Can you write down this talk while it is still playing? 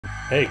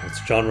Hey,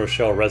 it's John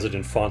Roshell,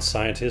 resident font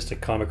scientist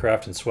at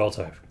Comicraft and Swell.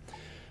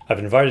 I've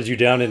invited you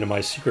down into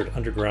my secret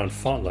underground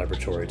font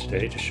laboratory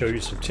today to show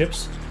you some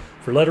tips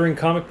for lettering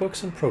comic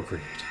books in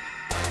Procreate.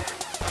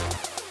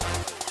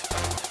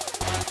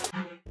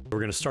 We're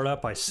going to start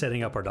out by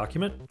setting up our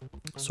document.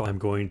 So I'm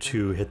going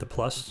to hit the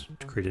plus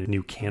to create a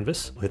new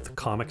canvas. I'll hit the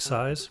comic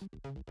size.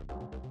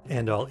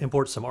 And I'll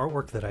import some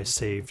artwork that I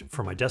saved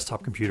from my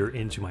desktop computer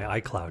into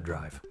my iCloud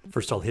drive.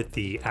 First I'll hit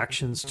the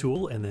Actions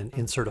tool and then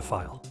insert a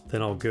file.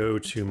 Then I'll go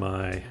to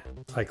my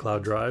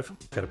iCloud drive.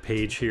 Got a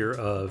page here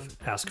of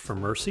Ask for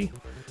Mercy,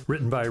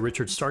 written by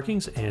Richard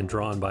Starkings and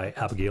drawn by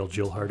Abigail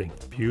Jill Harding.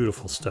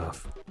 Beautiful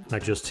stuff. And I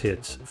just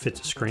hit Fit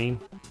to Screen,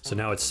 so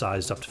now it's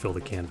sized up to fill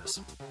the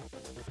canvas.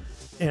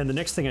 And the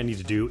next thing I need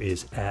to do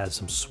is add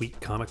some sweet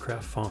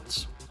Comicraft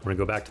fonts. I'm gonna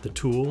go back to the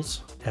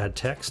tools, add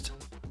text.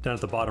 Down at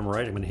the bottom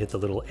right, I'm going to hit the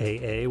little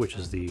AA, which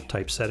is the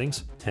type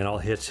settings, and I'll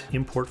hit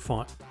Import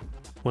Font.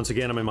 Once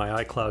again, I'm in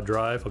my iCloud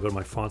drive. I'll go to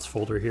my fonts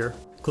folder here,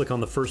 click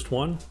on the first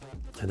one,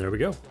 and there we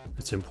go.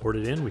 It's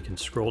imported in. We can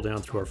scroll down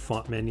through our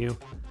font menu,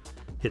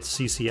 hit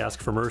CC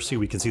Ask for Mercy.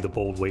 We can see the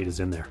bold weight is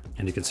in there,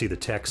 and you can see the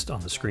text on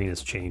the screen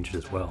has changed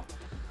as well.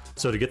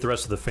 So to get the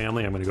rest of the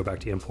family, I'm going to go back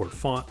to Import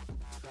Font,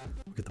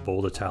 get the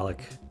bold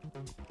italic,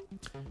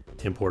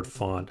 Import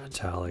Font,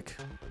 italic.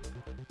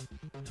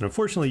 And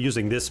unfortunately,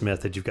 using this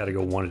method, you've got to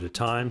go one at a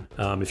time.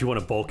 If you want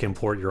to bulk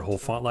import your whole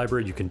font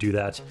library, you can do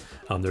that.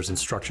 There's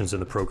instructions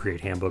in the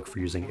Procreate handbook for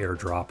using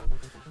AirDrop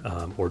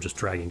or just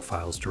dragging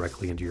files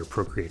directly into your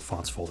Procreate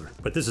fonts folder.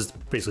 But this is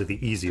basically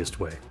the easiest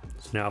way.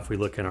 So now if we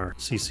look in our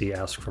CC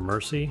Ask for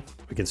Mercy,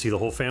 we can see the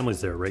whole family's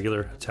there,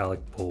 regular,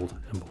 italic, bold,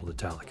 and bold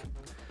italic.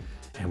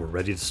 And we're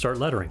ready to start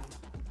lettering.